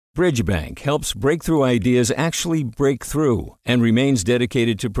Bridgebank helps breakthrough ideas actually break through and remains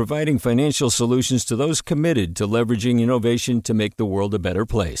dedicated to providing financial solutions to those committed to leveraging innovation to make the world a better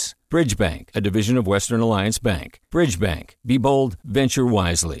place. Bridgebank, a division of Western Alliance Bank. Bridgebank. Be bold, venture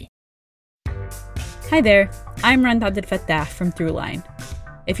wisely. Hi there, I'm Rand Abdelfattah from Throughline.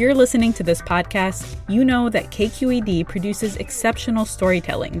 If you're listening to this podcast, you know that KQED produces exceptional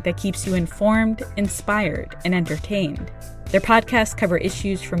storytelling that keeps you informed, inspired, and entertained. Their podcasts cover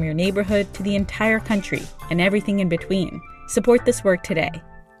issues from your neighborhood to the entire country and everything in between. Support this work today.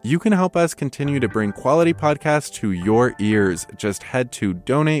 You can help us continue to bring quality podcasts to your ears. Just head to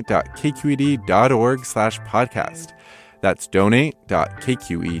donate.kqed.org/podcast. That's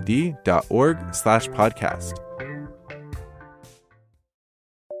donate.kqed.org/podcast.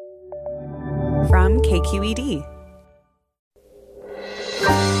 From KQED.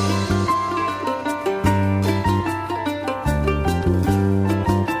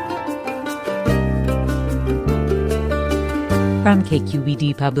 From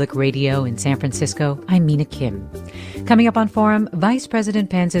KQED Public Radio in San Francisco, I'm Mina Kim. Coming up on Forum, Vice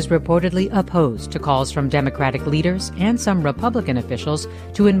President Pence is reportedly opposed to calls from Democratic leaders and some Republican officials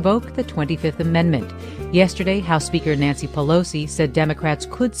to invoke the 25th Amendment. Yesterday, House Speaker Nancy Pelosi said Democrats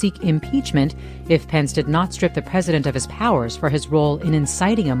could seek impeachment if Pence did not strip the president of his powers for his role in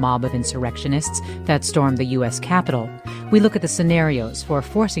inciting a mob of insurrectionists that stormed the U.S. Capitol. We look at the scenarios for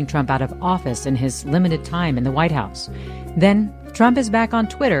forcing Trump out of office in his limited time in the White House. Then, Trump is back on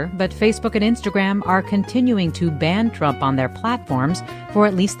Twitter, but Facebook and Instagram are continuing to ban Trump on their platforms for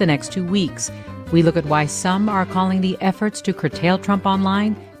at least the next 2 weeks. We look at why some are calling the efforts to curtail Trump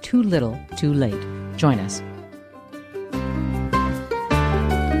online too little, too late. Join us.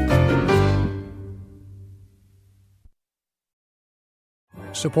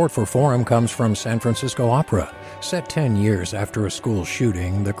 Support for Forum comes from San Francisco Opera. Set 10 years after a school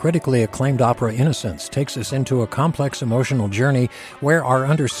shooting, the critically acclaimed opera Innocence takes us into a complex emotional journey where our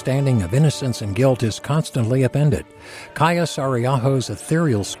understanding of innocence and guilt is constantly upended. Kaya Sariaho's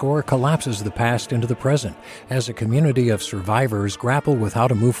ethereal score collapses the past into the present as a community of survivors grapple with how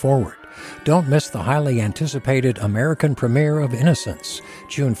to move forward. Don't miss the highly anticipated American premiere of Innocence,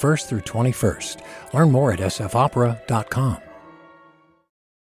 June 1st through 21st. Learn more at sfopera.com.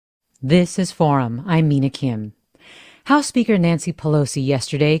 This is Forum. I'm Mina Kim. House Speaker Nancy Pelosi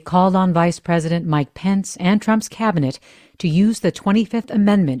yesterday called on Vice President Mike Pence and Trump's cabinet to use the 25th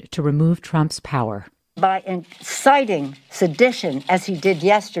Amendment to remove Trump's power. By inciting sedition, as he did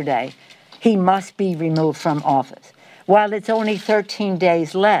yesterday, he must be removed from office. While it's only 13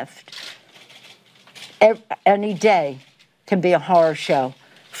 days left, any day can be a horror show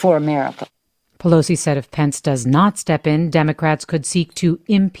for America. Pelosi said if Pence does not step in, Democrats could seek to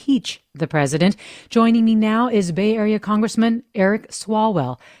impeach the president. Joining me now is Bay Area Congressman Eric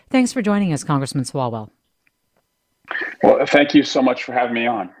Swalwell. Thanks for joining us, Congressman Swalwell. Well, thank you so much for having me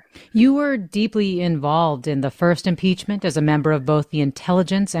on. You were deeply involved in the first impeachment as a member of both the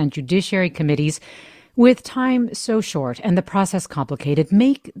Intelligence and Judiciary Committees. With time so short and the process complicated,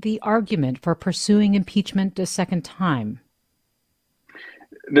 make the argument for pursuing impeachment a second time.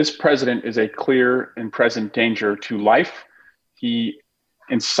 This president is a clear and present danger to life. He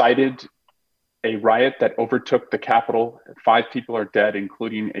incited a riot that overtook the Capitol. 5 people are dead,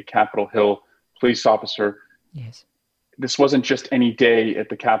 including a Capitol Hill police officer. Yes. This wasn't just any day at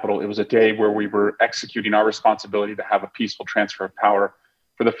the Capitol. It was a day where we were executing our responsibility to have a peaceful transfer of power.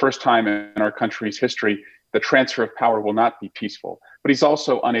 For the first time in our country's history, the transfer of power will not be peaceful. But he's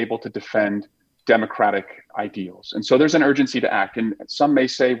also unable to defend democratic ideals. And so there's an urgency to act. And some may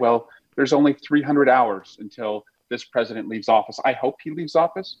say, well, there's only 300 hours until this president leaves office. I hope he leaves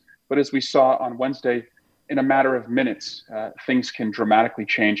office. But as we saw on Wednesday, in a matter of minutes, things can dramatically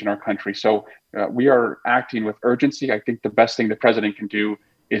change in our country. So we are acting with urgency. I think the best thing the president can do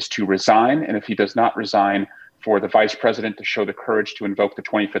is to resign. And if he does not resign, for the vice president to show the courage to invoke the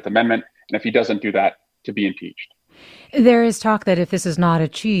 25th Amendment. And if he doesn't do that, to be impeached. There is talk that if this is not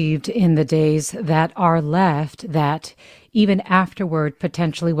achieved in the days that are left, that even afterward,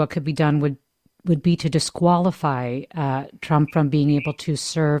 potentially what could be done would be to disqualify Trump from being able to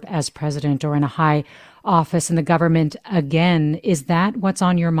serve as president or in a high office in the government again. Is that what's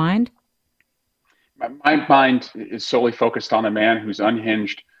on your mind? My mind is solely focused on a man who's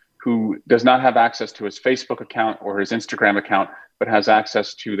unhinged, who does not have access to his Facebook account or his Instagram account, but has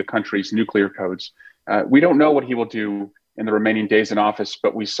access to the country's nuclear codes. We don't know what he will do in the remaining days in office,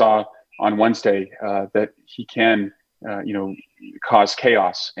 but we saw on Wednesday that he can, cause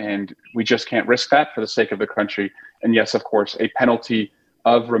chaos, and we just can't risk that for the sake of the country. And yes, of course, a penalty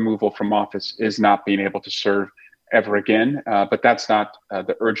of removal from office is not being able to serve ever again. But that's not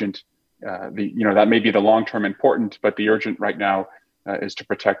the urgent. That may be the long-term important, but the urgent right now is to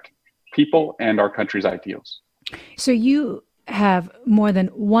protect people and our country's ideals. So you have more than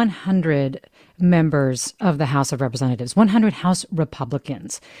 100 members of the House of Representatives, 100 House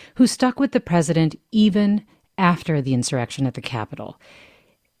Republicans, who stuck with the president even after the insurrection at the Capitol.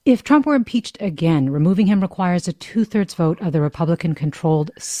 If Trump were impeached again, removing him requires a 2/3 vote of the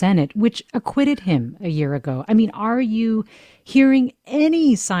Republican-controlled Senate, which acquitted him a year ago. I mean, are you hearing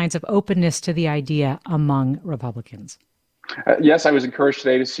any signs of openness to the idea among Republicans? Yes, I was encouraged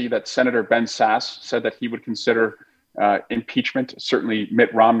today to see that Senator Ben Sasse said that he would consider impeachment. Certainly,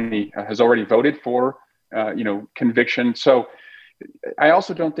 Mitt Romney has already voted for, conviction. So I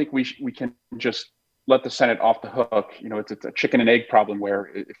also don't think we can just let the Senate off the hook. It's a chicken and egg problem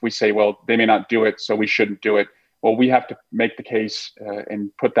where if we say, well, they may not do it, so we shouldn't do it. Well, we have to make the case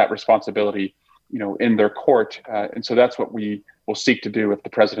and put that responsibility, in their court. And so that's what we will seek to do if the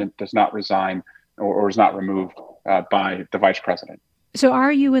president does not resign or is not removed by the vice president. So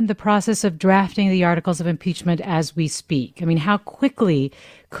are you in the process of drafting the articles of impeachment as we speak? I mean, how quickly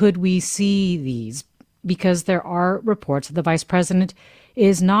could we see these? Because there are reports that the vice president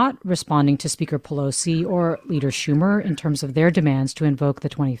is not responding to Speaker Pelosi or Leader Schumer in terms of their demands to invoke the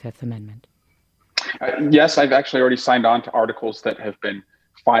 25th Amendment. Yes, I've actually already signed on to articles that have been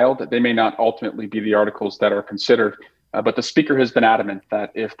filed. They may not ultimately be the articles that are considered, but the Speaker has been adamant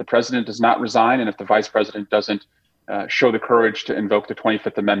that if the president does not resign and if the vice president doesn't show the courage to invoke the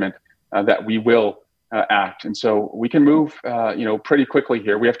 25th Amendment, that we will act. And so we can move, pretty quickly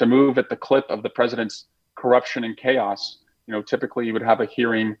here. We have to move at the clip of the president's corruption and chaos. Typically you would have a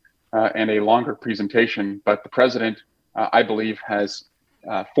hearing and a longer presentation, but the president, I believe, has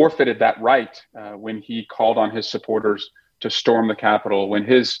forfeited that right when he called on his supporters to storm the Capitol, when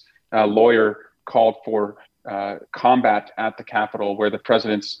his lawyer called for combat at the Capitol, where the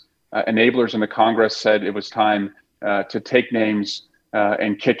president's enablers in the Congress said it was time to take names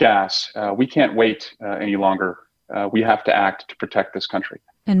and kick ass. We can't wait any longer. We have to act to protect this country.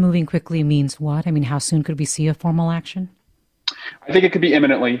 And moving quickly means what? I mean, how soon could we see a formal action? I think it could be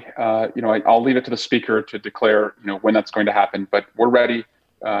imminently. I'll leave it to the Speaker to declare, when that's going to happen. But we're ready,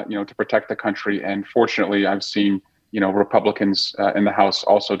 to protect the country. And fortunately, I've seen, Republicans in the House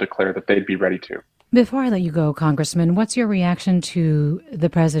also declare that they'd be ready to. Before I let you go, Congressman, what's your reaction to the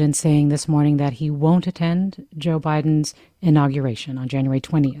president saying this morning that he won't attend Joe Biden's inauguration on January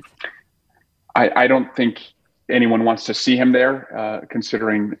 20th? I don't think anyone wants to see him there,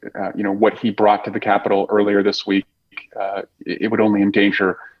 considering, what he brought to the Capitol earlier this week. It would only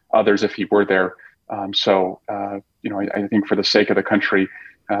endanger others if he were there. I think for the sake of the country,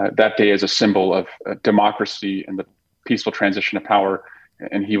 that day is a symbol of democracy and the peaceful transition of power.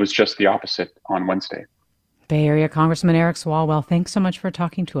 And he was just the opposite on Wednesday. Bay Area Congressman Eric Swalwell, thanks so much for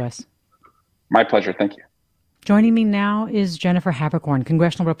talking to us. My pleasure. Thank you. Joining me now is Jennifer Haberkorn,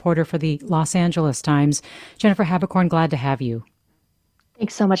 congressional reporter for the Los Angeles Times. Jennifer Haberkorn, glad to have you.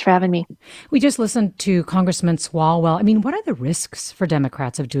 Thanks so much for having me. We just listened to Congressman Swalwell. I mean, what are the risks for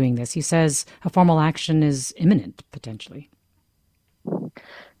Democrats of doing this? He says a formal action is imminent, potentially.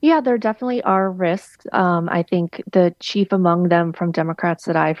 Yeah, there definitely are risks. I think the chief among them from Democrats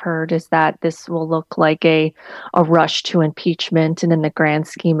that I've heard is that this will look like a rush to impeachment. And in the grand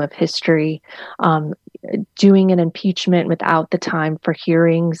scheme of history, doing an impeachment without the time for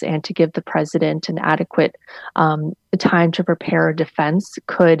hearings and to give the president an adequate time to prepare a defense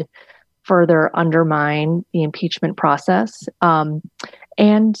could further undermine the impeachment process.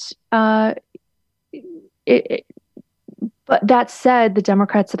 But that said, the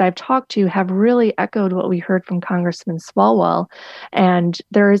Democrats that I've talked to have really echoed what we heard from Congressman Swalwell. And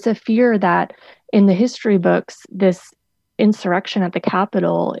there is a fear that in the history books, this insurrection at the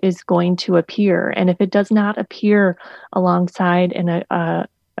Capitol is going to appear. And if it does not appear alongside a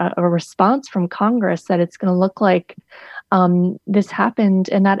response from Congress, that it's going to look like this happened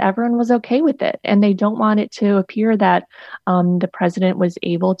and that everyone was okay with it. And they don't want it to appear that the president was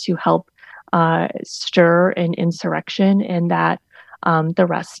able to help stir an insurrection and that the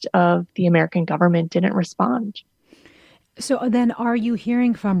rest of the American government didn't respond. So then are you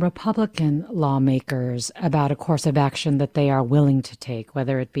hearing from Republican lawmakers about a course of action that they are willing to take,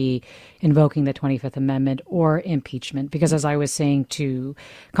 whether it be invoking the 25th Amendment or impeachment? Because as I was saying to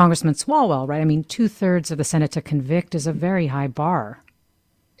Congressman Swalwell, right, I mean, 2/3 of the Senate to convict is a very high bar.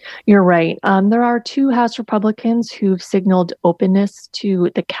 You're right. There are two House Republicans who've signaled openness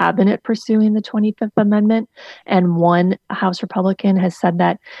to the cabinet pursuing the 25th Amendment. And one House Republican has said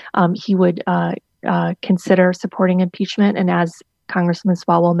that he would consider supporting impeachment. And as Congressman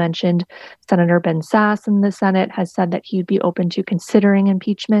Swalwell mentioned, Senator Ben Sasse in the Senate has said that he'd be open to considering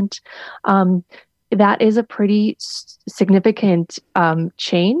impeachment. That is a pretty significant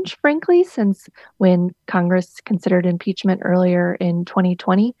change, frankly, since when Congress considered impeachment earlier in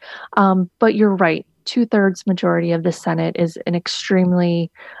 2020. But you're right. 2/3 majority of the Senate is an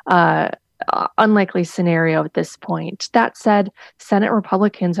extremely unlikely scenario at this point. That said, Senate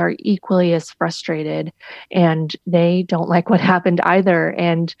Republicans are equally as frustrated, and they don't like what happened either.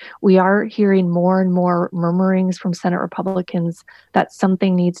 And we are hearing more and more murmurings from Senate Republicans that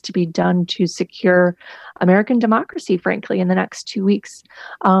something needs to be done to secure American democracy, frankly, in the next 2 weeks.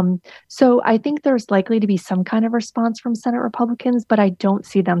 So I think there's likely to be some kind of response from Senate Republicans, but I don't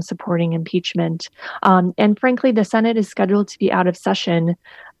see them supporting impeachment. And frankly, the Senate is scheduled to be out of session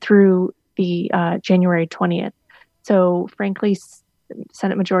through the January 20th. So frankly,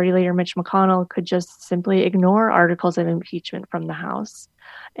 Senate Majority Leader Mitch McConnell could just simply ignore articles of impeachment from the House.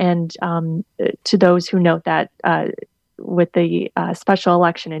 And to those who note that with the special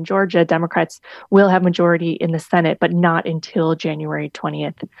election in Georgia, Democrats will have majority in the Senate, but not until January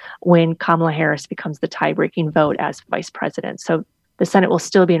 20th, when Kamala Harris becomes the tie-breaking vote as vice president. So the Senate will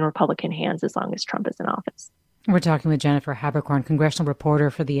still be in Republican hands as long as Trump is in office. We're talking with Jennifer Haberkorn, congressional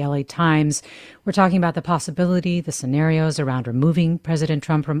reporter for the LA Times. We're talking about the possibility, the scenarios around removing President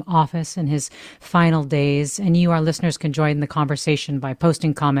Trump from office in his final days. And you, our listeners, can join the conversation by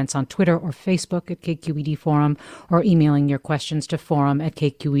posting comments on Twitter or Facebook at KQED Forum, or emailing your questions to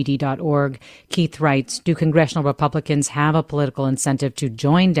forum@kqed.org. Keith writes, do congressional Republicans have a political incentive to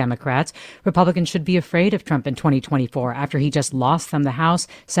join Democrats? Republicans should be afraid of Trump in 2024 after he just lost them the House,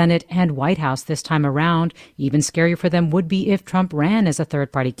 Senate, and White House this time around. Even scarier for them would be if Trump ran as a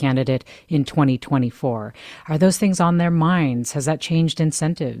third-party candidate in 2024. Are those things on their minds? Has that changed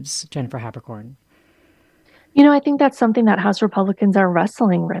incentives? Jennifer Haberkorn. You know, I think that's something that House Republicans are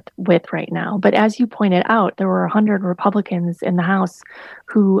wrestling with right now. But as you pointed out, there were 100 Republicans in the House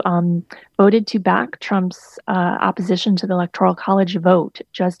who voted to back Trump's opposition to the Electoral College vote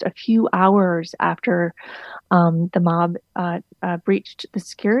just a few hours after the mob breached the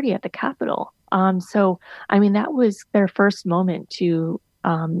security at the Capitol. So, I mean, that was their first moment to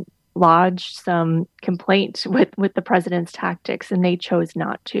lodge some complaint with the president's tactics, and they chose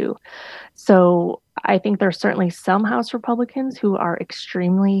not to. So I think there's certainly some House Republicans who are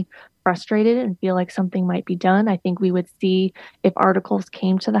extremely frustrated and feel like something might be done. I think we would see, if articles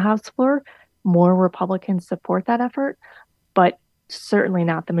came to the House floor, more Republicans support that effort, but certainly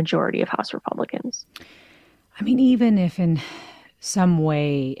not the majority of House Republicans. I mean, even if in some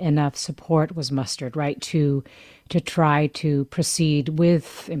way enough support was mustered, right, to try to proceed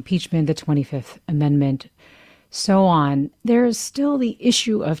with impeachment, the 25th Amendment, so on, there is still the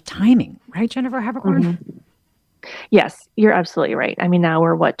issue of timing, right, Jennifer Haberkorn? Mm-hmm. Yes, you're absolutely right. I mean, now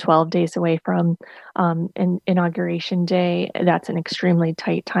we're, 12 days away from Inauguration Day. That's an extremely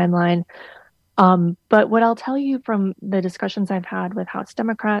tight timeline. But what I'll tell you from the discussions I've had with House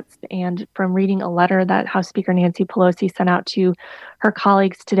Democrats and from reading a letter that House Speaker Nancy Pelosi sent out to her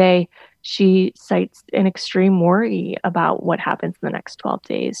colleagues today, she cites an extreme worry about what happens in the next 12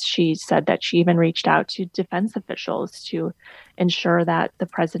 days. She said that she even reached out to defense officials to ensure that the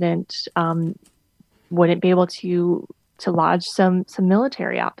president wouldn't be able to lodge some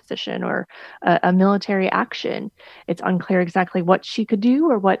military opposition or a military action. It's unclear exactly what she could do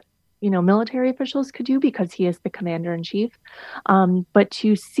or what military officials could do, because he is the commander in chief. But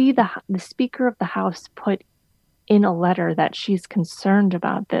to see the Speaker of the House put in a letter that she's concerned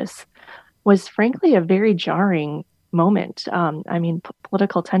about this was frankly a very jarring moment. I mean,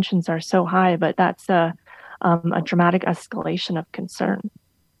 political tensions are so high, but that's a dramatic escalation of concern.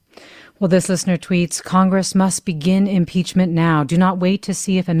 Well, this listener tweets, Congress must begin impeachment now. Do not wait to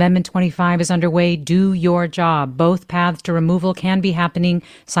see if Amendment 25 is underway. Do your job. Both paths to removal can be happening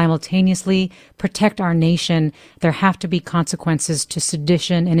simultaneously. Protect our nation. There have to be consequences to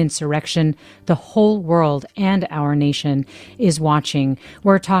sedition and insurrection. The whole world and our nation is watching.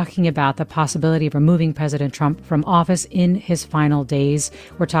 We're talking about the possibility of removing President Trump from office in his final days.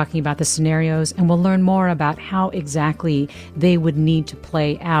 We're talking about the scenarios, and we'll learn more about how exactly they would need to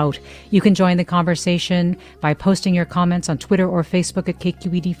play out. You can join the conversation by posting your comments on Twitter or Facebook at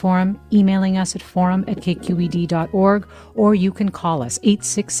KQED Forum, emailing us at forum@kqed.org, or you can call us.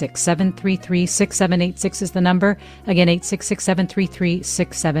 866-733-6786 is the number. Again,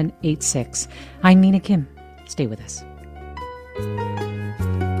 866-733-6786. I'm Mina Kim. Stay with us.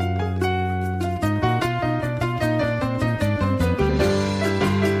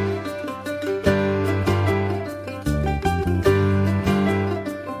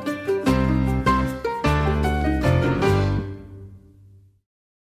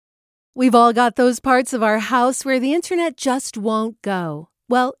 We've all got those parts of our house where the internet just won't go.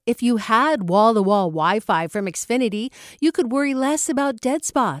 Well, if you had wall-to-wall Wi-Fi from Xfinity, you could worry less about dead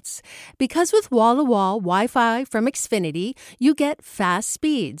spots. Because with wall-to-wall Wi-Fi from Xfinity, you get fast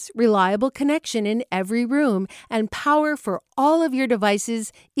speeds, reliable connection in every room, and power for all of your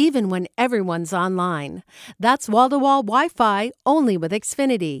devices, even when everyone's online. That's wall-to-wall Wi-Fi only with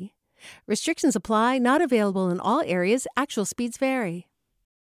Xfinity. Restrictions apply, not available in all areas. Actual speeds vary.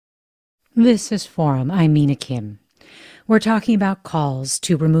 This is Forum. I'm Mina Kim. We're talking about calls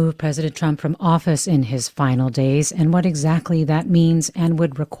to remove President Trump from office in his final days and what exactly that means and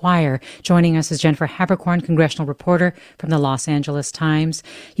would require. Joining us is Jennifer Haberkorn, congressional reporter from the Los Angeles Times.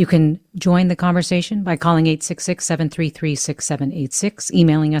 You can join the conversation by calling 866-733-6786,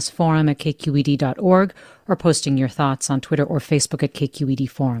 emailing us forum@kqed.org, or posting your thoughts on Twitter or Facebook at KQED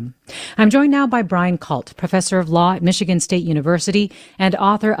Forum. I'm joined now by Brian Kalt, professor of law at Michigan State University and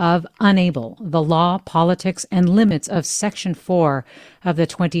author of Unable, The Law, Politics, and Limits of Section 4 of the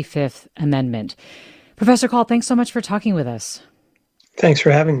 25th Amendment. Professor Kalt, thanks so much for talking with us. Thanks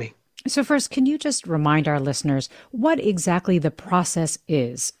for having me. So first, can you just remind our listeners what exactly the process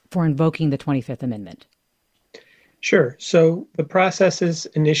is for invoking the 25th Amendment? Sure. So the process is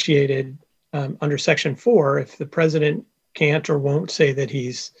initiated under Section 4. If the president can't or won't say that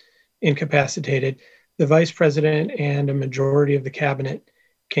he's incapacitated, the vice president and a majority of the cabinet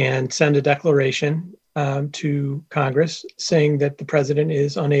can send a declaration to Congress saying that the president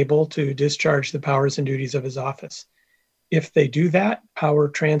is unable to discharge the powers and duties of his office. If they do that, power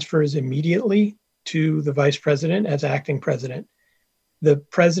transfers immediately to the vice president as acting president. The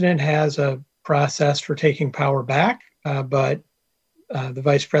president has a process for taking power back, but the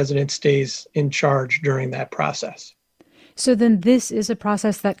vice president stays in charge during that process. So then this is a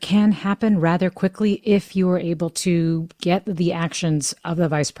process that can happen rather quickly if you are able to get the actions of the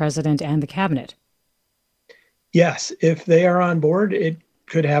vice president and the cabinet. Yes, if they are on board, it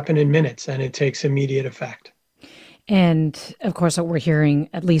could happen in minutes and it takes immediate effect. And of course, what we're hearing,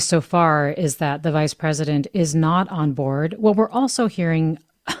 at least so far, is that the vice president is not on board. What we're also hearing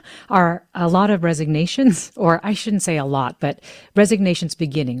are a lot of resignations, or I shouldn't say a lot, but resignations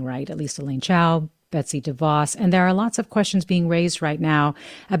beginning, right? At least Elaine Chao, Betsy DeVos. And there are lots of questions being raised right now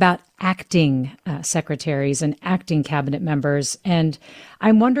about acting secretaries and acting cabinet members. And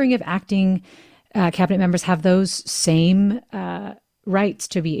I'm wondering if acting cabinet members have those same rights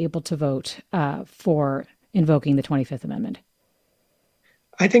to be able to vote for invoking the 25th Amendment.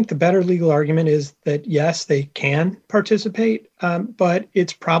 I think the better legal argument is that, yes, they can participate, but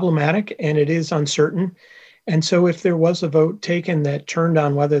it's problematic and it is uncertain. And so if there was a vote taken that turned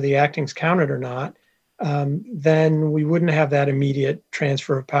on whether the acting's counted or not, then we wouldn't have that immediate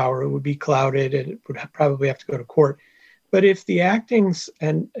transfer of power. It would be clouded and it would probably have to go to court. But if the actings,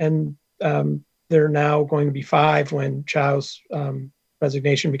 and there are now going to be 5 when Chao's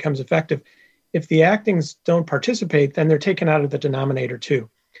resignation becomes effective, if the actings don't participate, then they're taken out of the denominator too.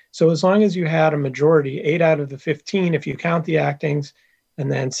 So as long as you had a majority, 8 out of the 15, if you count the actings, and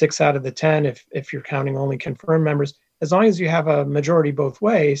then 6 out of the 10, if you're counting only confirmed members, as long as you have a majority both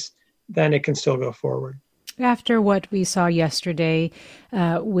ways, then it can still go forward. After what we saw yesterday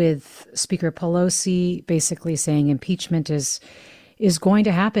with Speaker Pelosi basically saying impeachment is going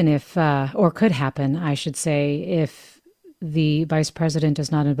to happen if, or could happen, I should say, if the vice president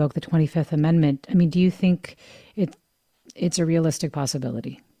does not invoke the 25th Amendment. I mean, do you think it's a realistic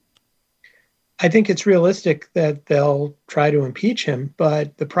possibility? I think it's realistic that they'll try to impeach him,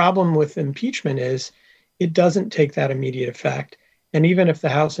 but the problem with impeachment is it doesn't take that immediate effect. And even if the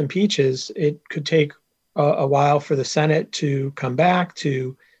House impeaches, it could take a while for the Senate to come back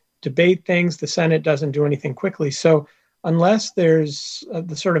to debate things. The Senate doesn't do anything quickly. So unless there's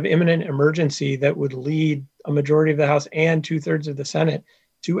the sort of imminent emergency that would lead a majority of the House and 2/3 of the Senate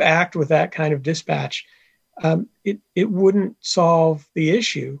to act with that kind of dispatch, it wouldn't solve the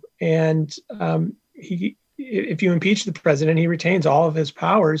issue. And if you impeach the president, he retains all of his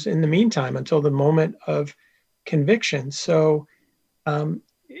powers in the meantime until the moment of conviction. So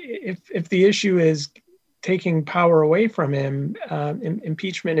if the issue is taking power away from him,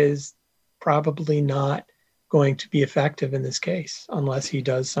 impeachment is probably not going to be effective in this case unless he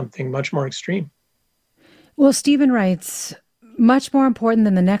does something much more extreme. Well, Stephen writes, much more important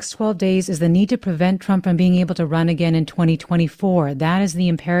than the next 12 days is the need to prevent Trump from being able to run again in 2024. That is the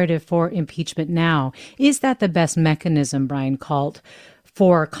imperative for impeachment now. Is that the best mechanism, Brian Kalt,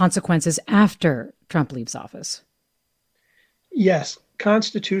 for consequences after Trump leaves office? Yes.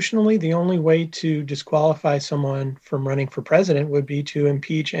 Constitutionally, the only way to disqualify someone from running for president would be to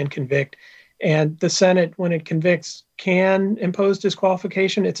impeach and convict And the Senate, when it convicts, can impose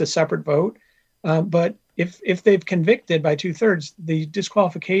disqualification. It's a separate vote. But if they've convicted by 2/3, the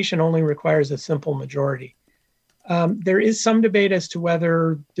disqualification only requires a simple majority. There is some debate as to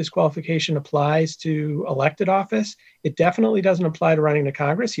whether disqualification applies to elected office. It definitely doesn't apply to running to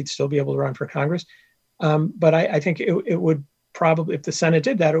Congress. He'd still be able to run for Congress. But I think it would probably, if the Senate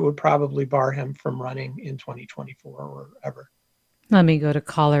did that, it would probably bar him from running in 2024 or ever. Let me go to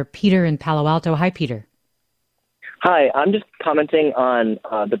caller Peter in Palo Alto. Hi, Peter. Hi, I'm just commenting on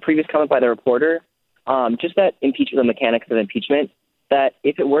the previous comment by the reporter, just that the mechanics of impeachment, that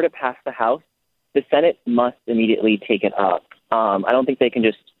if it were to pass the House, the Senate must immediately take it up. I don't think they can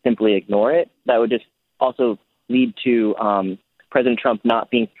just simply ignore it. That would just also lead to President Trump not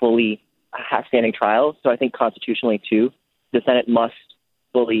being fully standing trial. So I think constitutionally, too, the Senate must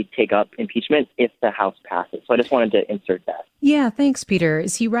fully take up impeachment if the House passes. So I just wanted to insert that. Yeah, thanks, Peter.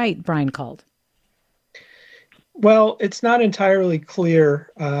 Is he right, Brian called? Well, it's not entirely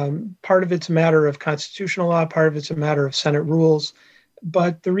clear. Part of it's a matter of constitutional law, part of it's a matter of Senate rules.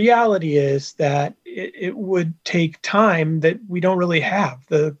 But the reality is that it would take time that we don't really have.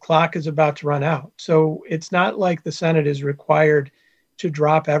 The clock is about to run out. So it's not like the Senate is required to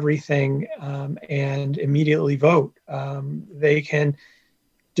drop everything and immediately vote. They can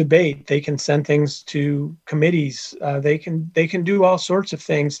debate. They can send things to committees. They can do all sorts of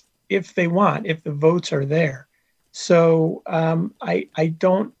things if they want, if the votes are there. So I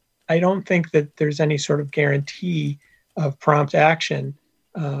don't think that there's any sort of guarantee of prompt action,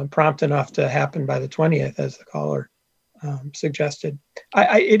 prompt enough to happen by the 20th, as the caller suggested.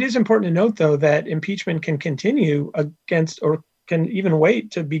 It is important to note, though, that impeachment can continue against, or can even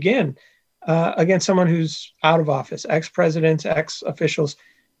wait to begin against someone who's out of office. Ex-presidents, ex-officials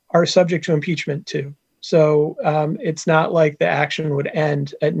are subject to impeachment, too. So it's not like the action would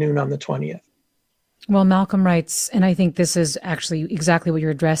end at noon on the 20th. Well, Malcolm writes, and I think this is actually exactly what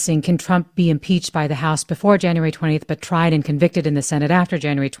you're addressing, can Trump be impeached by the House before January 20th, but tried and convicted in the Senate after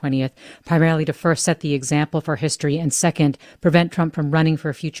January 20th, primarily to first set the example for history and second, prevent Trump from running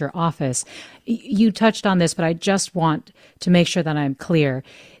for future office? You touched on this, but I just want to make sure that I'm clear.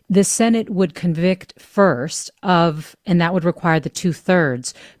 The Senate would convict first and that would require the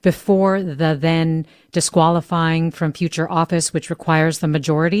 2/3 before the then disqualifying from future office, which requires the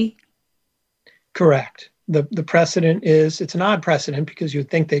majority? Correct. The precedent is, it's an odd precedent because you'd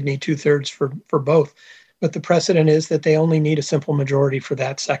think they'd need 2/3 for both. But the precedent is that they only need a simple majority for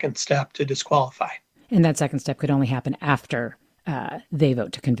that second step to disqualify. And that second step could only happen after they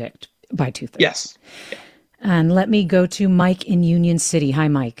vote to convict by 2/3. Yes. Yeah. And let me go to Mike in Union City. Hi,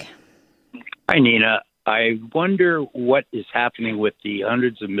 Mike. Hi, Nina. I wonder what is happening with the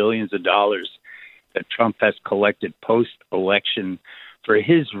hundreds of millions of dollars that Trump has collected post-election for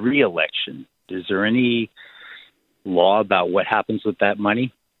his reelection. Is there any law about what happens with that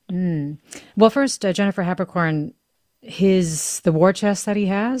money? Well, first, Jennifer Haberkorn, the war chest that he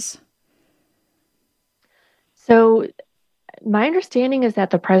has? So my understanding is that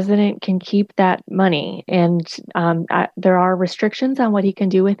the president can keep that money, and there are restrictions on what he can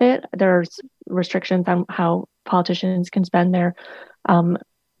do with it. There's restrictions on how politicians can spend their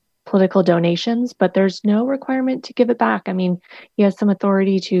political donations, but there's no requirement to give it back. I mean, he has some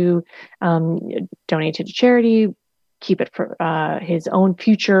authority to donate to charity, keep it for his own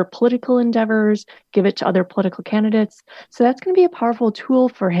future political endeavors, give it to other political candidates. So that's going to be a powerful tool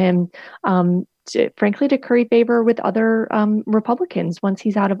for him, frankly, to curry favor with other Republicans once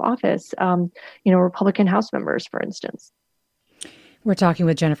he's out of office, Republican House members, for instance. We're talking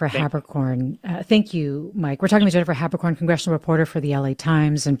with Jennifer Haberkorn. Thank you, Mike. We're talking with Jennifer Haberkorn, congressional reporter for the LA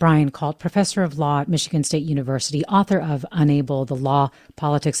Times, and Brian Kalt, professor of law at Michigan State University, author of Unable, The Law,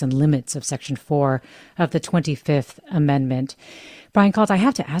 Politics, and Limits of Section 4 of the 25th Amendment. Brian Kalt, I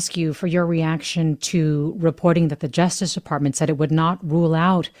have to ask you for your reaction to reporting that the Justice Department said it would not rule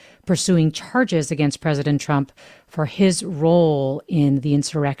out pursuing charges against President Trump for his role in the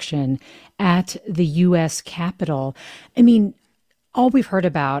insurrection at the U.S. Capitol. I mean, all we've heard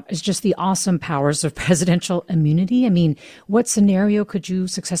about is just the awesome powers of presidential immunity. I mean, what scenario could you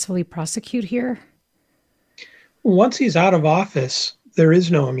successfully prosecute here? Once he's out of office, there is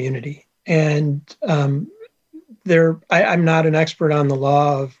no immunity. And I'm not an expert on the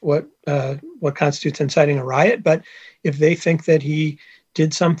law of what constitutes inciting a riot, but if they think that he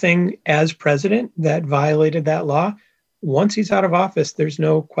did something as president that violated that law, once he's out of office, there's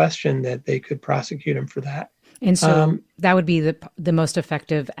no question that they could prosecute him for that. And so that would be the most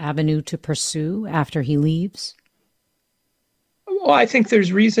effective avenue to pursue after he leaves? Well, I think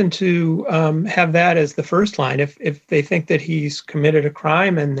there's reason to have that as the first line. If they think that he's committed a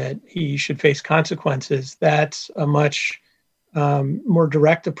crime and that he should face consequences, that's a much more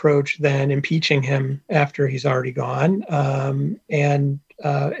direct approach than impeaching him after he's already gone.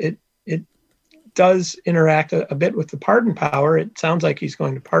 It does interact a bit with the pardon power. It sounds like he's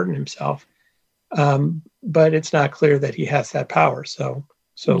going to pardon himself, but it's not clear that he has that power. So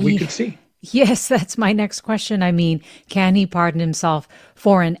we could see. Yes, that's my next question. I mean, can he pardon himself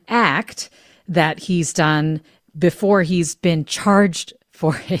for an act that he's done before he's been charged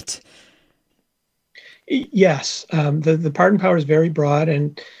for it? Yes. The pardon power is very broad,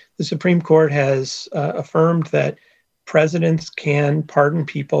 and the Supreme Court has affirmed that presidents can pardon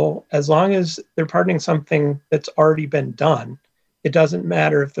people as long as they're pardoning something that's already been done. It doesn't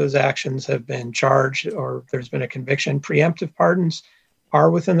matter if those actions have been charged or there's been a conviction. Preemptive pardons are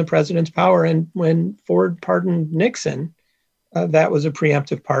within the president's power. And when Ford pardoned Nixon, that was a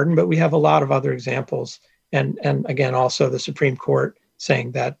preemptive pardon, but we have a lot of other examples. And again, also the Supreme Court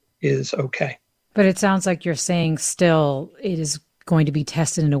saying that is okay. But it sounds like you're saying still it is going to be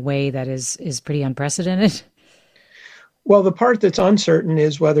tested in a way that is pretty unprecedented. Well, the part that's uncertain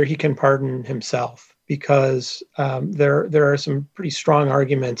is whether he can pardon himself, because there are some pretty strong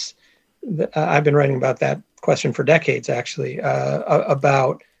arguments. I've been writing about that question for decades, actually,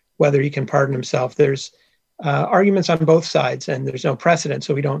 about whether he can pardon himself. There's arguments on both sides, and there's no precedent,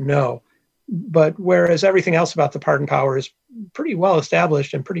 so we don't know. But whereas everything else about the pardon power is pretty well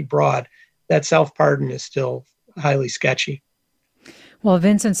established and pretty broad, that self-pardon is still highly sketchy. Well,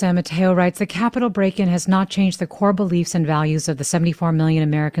 Vincent San Mateo writes, the Capitol break-in has not changed the core beliefs and values of the 74 million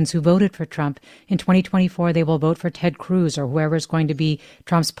Americans who voted for Trump. In 2024, they will vote for Ted Cruz or whoever is going to be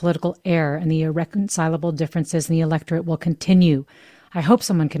Trump's political heir, and the irreconcilable differences in the electorate will continue. I hope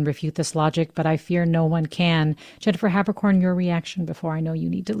someone can refute this logic, but I fear no one can. Jennifer Haberkorn, your reaction before I know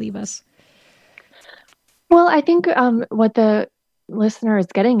you need to leave us. Well, I think what the listener is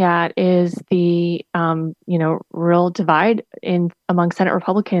getting at is the real divide among Senate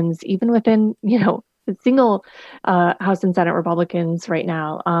Republicans, even within the single House and Senate Republicans right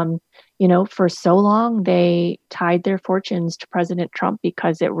now. For so long they tied their fortunes to President Trump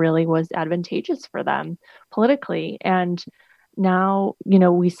because it really was advantageous for them politically, and now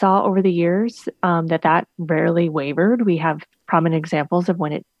we saw over the years that rarely wavered. We have prominent examples of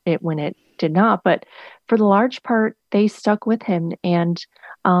when it did not, but for the large part, they stuck with him. And,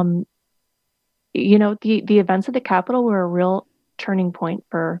 the events at the Capitol were a real turning point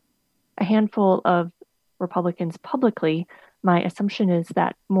for a handful of Republicans publicly. My assumption is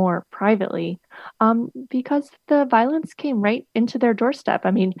that more privately, because the violence came right into their doorstep.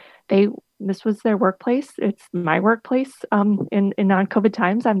 I mean, this was their workplace. It's my workplace in non-COVID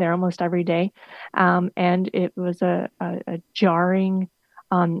times. I'm there almost every day. And it was a jarring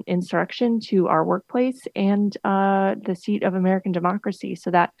insurrection to our workplace and the seat of American democracy.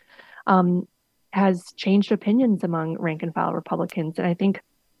 So that has changed opinions among rank and file Republicans. And I think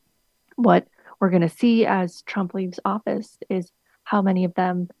what we're going to see as Trump leaves office is how many of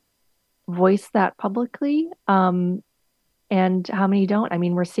them voice that publicly and how many don't. I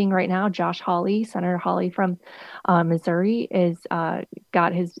mean, we're seeing right now Josh Hawley, Senator Hawley from Missouri, is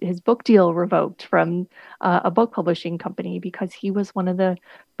got his book deal revoked from a book publishing company because he was one of the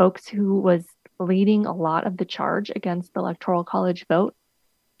folks who was leading a lot of the charge against the Electoral College vote.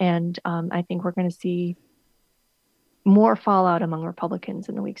 And I think we're going to see more fallout among Republicans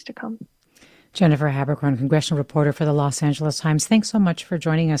in the weeks to come. Jennifer Haberkorn, congressional reporter for the Los Angeles Times. Thanks so much for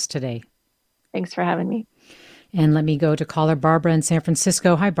joining us today. Thanks for having me. And let me go to caller Barbara in San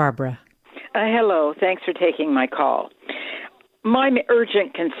Francisco. Hi, Barbara. Hello. Thanks for taking my call. My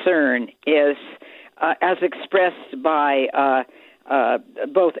urgent concern is, as expressed by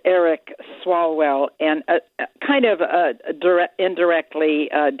both Eric Swalwell and kind of indirectly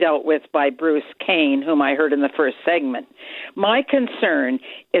dealt with by Bruce Kane, whom I heard in the first segment. My concern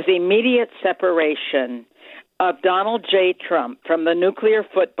is immediate separation of Donald J. Trump from the nuclear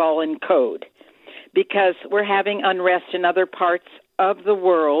football and code, because we're having unrest in other parts of the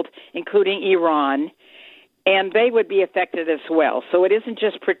world, including Iran, and they would be affected as well. So it isn't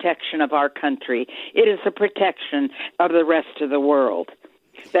just protection of our country. It is the protection of the rest of the world.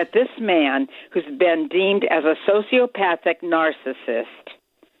 That this man, who's been deemed as a sociopathic narcissist,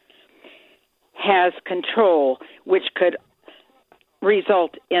 has control which could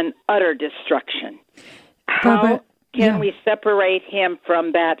result in utter destruction. How can we separate him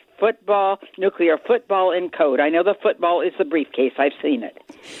from that nuclear football and code? I know the football is the briefcase. I've seen it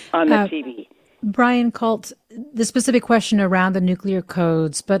on the TV. Brian Colt, the specific question around the nuclear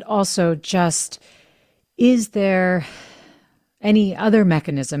codes, but also just, is there any other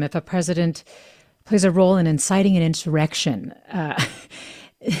mechanism if a president plays a role in inciting an insurrection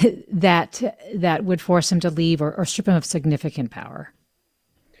that would force him to leave or strip him of significant power?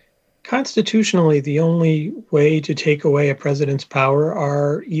 Constitutionally, the only way to take away a president's power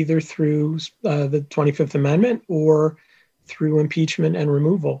are either through the 25th Amendment or through impeachment and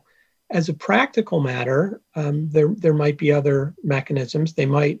removal. As a practical matter, there might be other mechanisms. They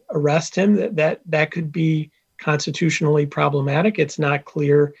might arrest him. That could be constitutionally problematic. It's not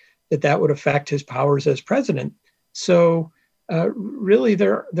clear that would affect his powers as president. So really,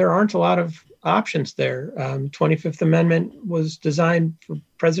 there aren't a lot of options there. 25th Amendment was designed for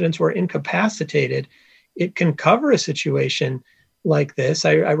presidents who are incapacitated. It can cover a situation like this.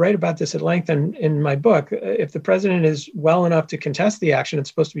 I write about this at length in my book. If the president is well enough to contest the action, it's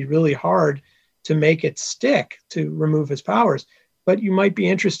supposed to be really hard to make it stick, to remove his powers. But you might be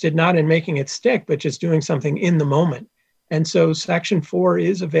interested not in making it stick, but just doing something in the moment. And so Section 4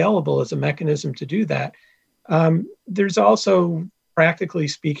 is available as a mechanism to do that. There's also, practically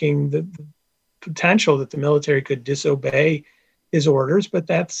speaking, the potential that the military could disobey his orders, but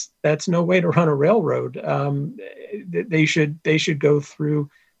that's no way to run a railroad. They should go through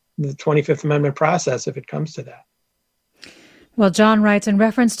the 25th Amendment process if it comes to that. Well, John writes, in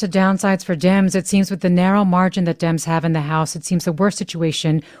reference to downsides for Dems, it seems with the narrow margin that Dems have in the House, it seems the worst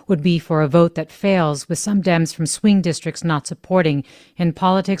situation would be for a vote that fails, with some Dems from swing districts not supporting. In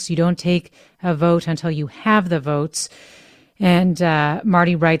politics, you don't take a vote until you have the votes. And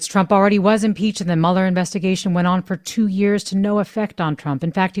Marty writes, Trump already was impeached and the Mueller investigation went on for 2 years to no effect on Trump.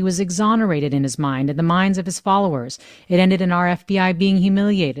 In fact, he was exonerated in his mind and the minds of his followers. It ended in our FBI being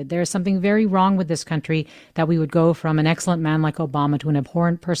humiliated. There is something very wrong with this country that we would go from an excellent man like Obama to an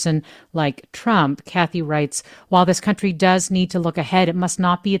abhorrent person like Trump. Kathy writes, while this country does need to look ahead, it must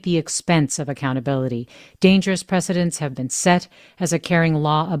not be at the expense of accountability. Dangerous precedents have been set. As a caring,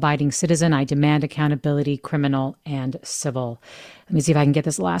 law-abiding citizen, I demand accountability, criminal and civil. Let me see if I can get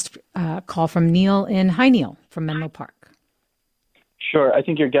this last call from Neil Hi, Neil, from Menlo Park. Sure. I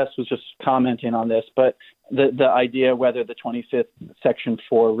think your guest was just commenting on this, but the idea whether the 25th Section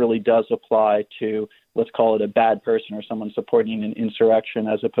 4 really does apply to, let's call it a bad person or someone supporting an insurrection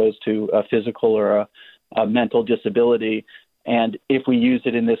as opposed to a physical or a mental disability. And if we use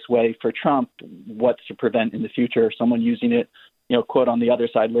it in this way for Trump, what's to prevent in the future someone using it, quote, on the other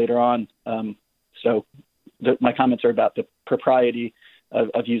side later on? My comments are about the propriety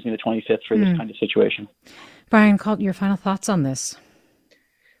of using the 25th for this kind of situation. Brian Colt, your final thoughts on this?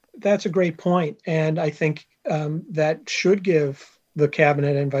 That's a great point. And I think that should give the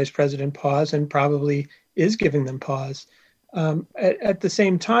cabinet and vice president pause, and probably is giving them pause. At the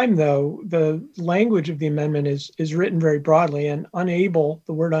same time, though, the language of the amendment is written very broadly, and unable,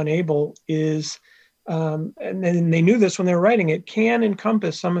 the word unable is, and they knew this when they were writing it, can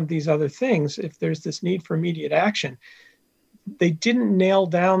encompass some of these other things if there's this need for immediate action. They didn't nail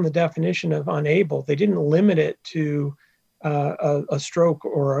down the definition of unable. They didn't limit it to a stroke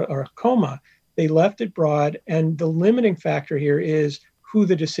or a coma. They left it broad, and the limiting factor here is who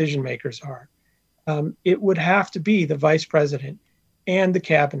the decision makers are. It would have to be the vice president and the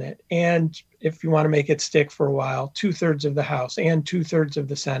cabinet, and if you want to make it stick for a while, 2/3 of the House and 2/3 of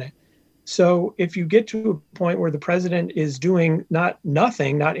the Senate. So if you get to a point where the president is doing not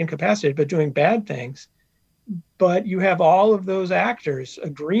incapacitated, but doing bad things, but you have all of those actors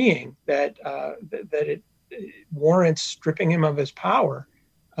agreeing that it warrants stripping him of his power,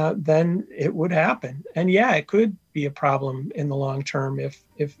 then it would happen. And yeah, it could be a problem in the long term if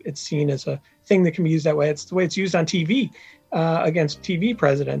it's seen as a thing that can be used that way. It's the way it's used on TV against TV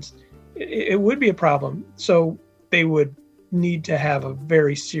presidents. It would be a problem. So they would need to have a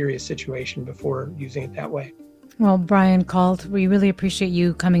very serious situation before using it that way. Well, Brian Colt, we really appreciate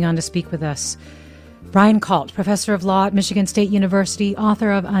you coming on to speak with us. Brian Colt, professor of law at Michigan State University,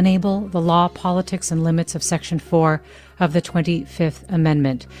 author of Unable, The Law, Politics, and Limits of Section 4 of the 25th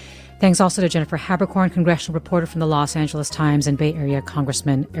Amendment. Thanks also to Jennifer Habercorn, congressional reporter from the Los Angeles Times, and Bay Area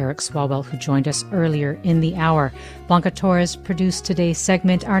Congressman Eric Swalwell, who joined us earlier in the hour. Blanca Torres produced today's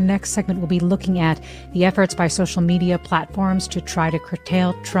segment. Our next segment will be looking at the efforts by social media platforms to try to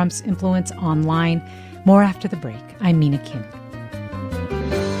curtail Trump's influence online. More after the break. I'm Mina Kim.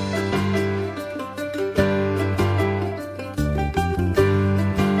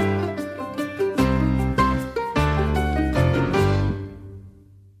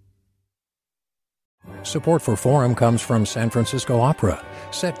 Support for Forum comes from San Francisco Opera.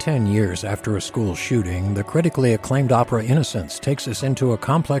 Set 10 years after a school shooting, the critically acclaimed opera Innocence takes us into a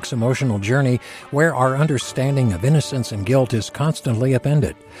complex emotional journey where our understanding of innocence and guilt is constantly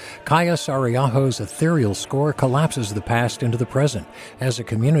upended. Kaya Sariaho's ethereal score collapses the past into the present as a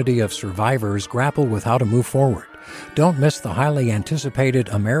community of survivors grapple with how to move forward. Don't miss the highly anticipated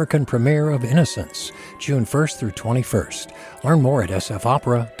American premiere of Innocence, June 1st through 21st. Learn more at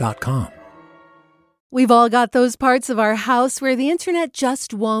sfopera.com. We've all got those parts of our house where the internet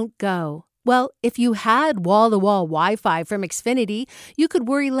just won't go. Well, if you had wall-to-wall Wi-Fi from Xfinity, you could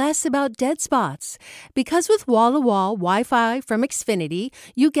worry less about dead spots. Because with wall-to-wall Wi-Fi from Xfinity,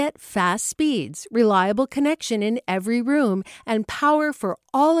 you get fast speeds, reliable connection in every room, and power for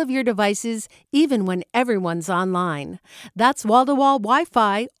all of your devices, even when everyone's online. That's wall-to-wall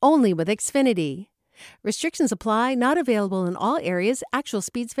Wi-Fi only with Xfinity. Restrictions apply, not available in all areas. Actual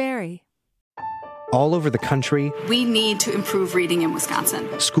speeds vary. All over the country, we need to improve reading in Wisconsin.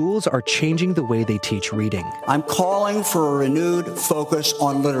 Schools are changing the way they teach reading. I'm calling for a renewed focus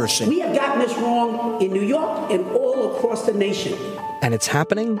on literacy. We have gotten this wrong in New York and all across the nation. And it's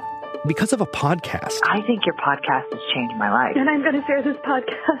happening because of a podcast. I think your podcast has changed my life. And I'm going to share this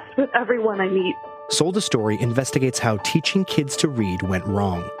podcast with everyone I meet. Sold a Story investigates how teaching kids to read went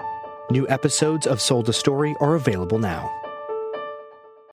wrong. New episodes of Sold a Story are available now.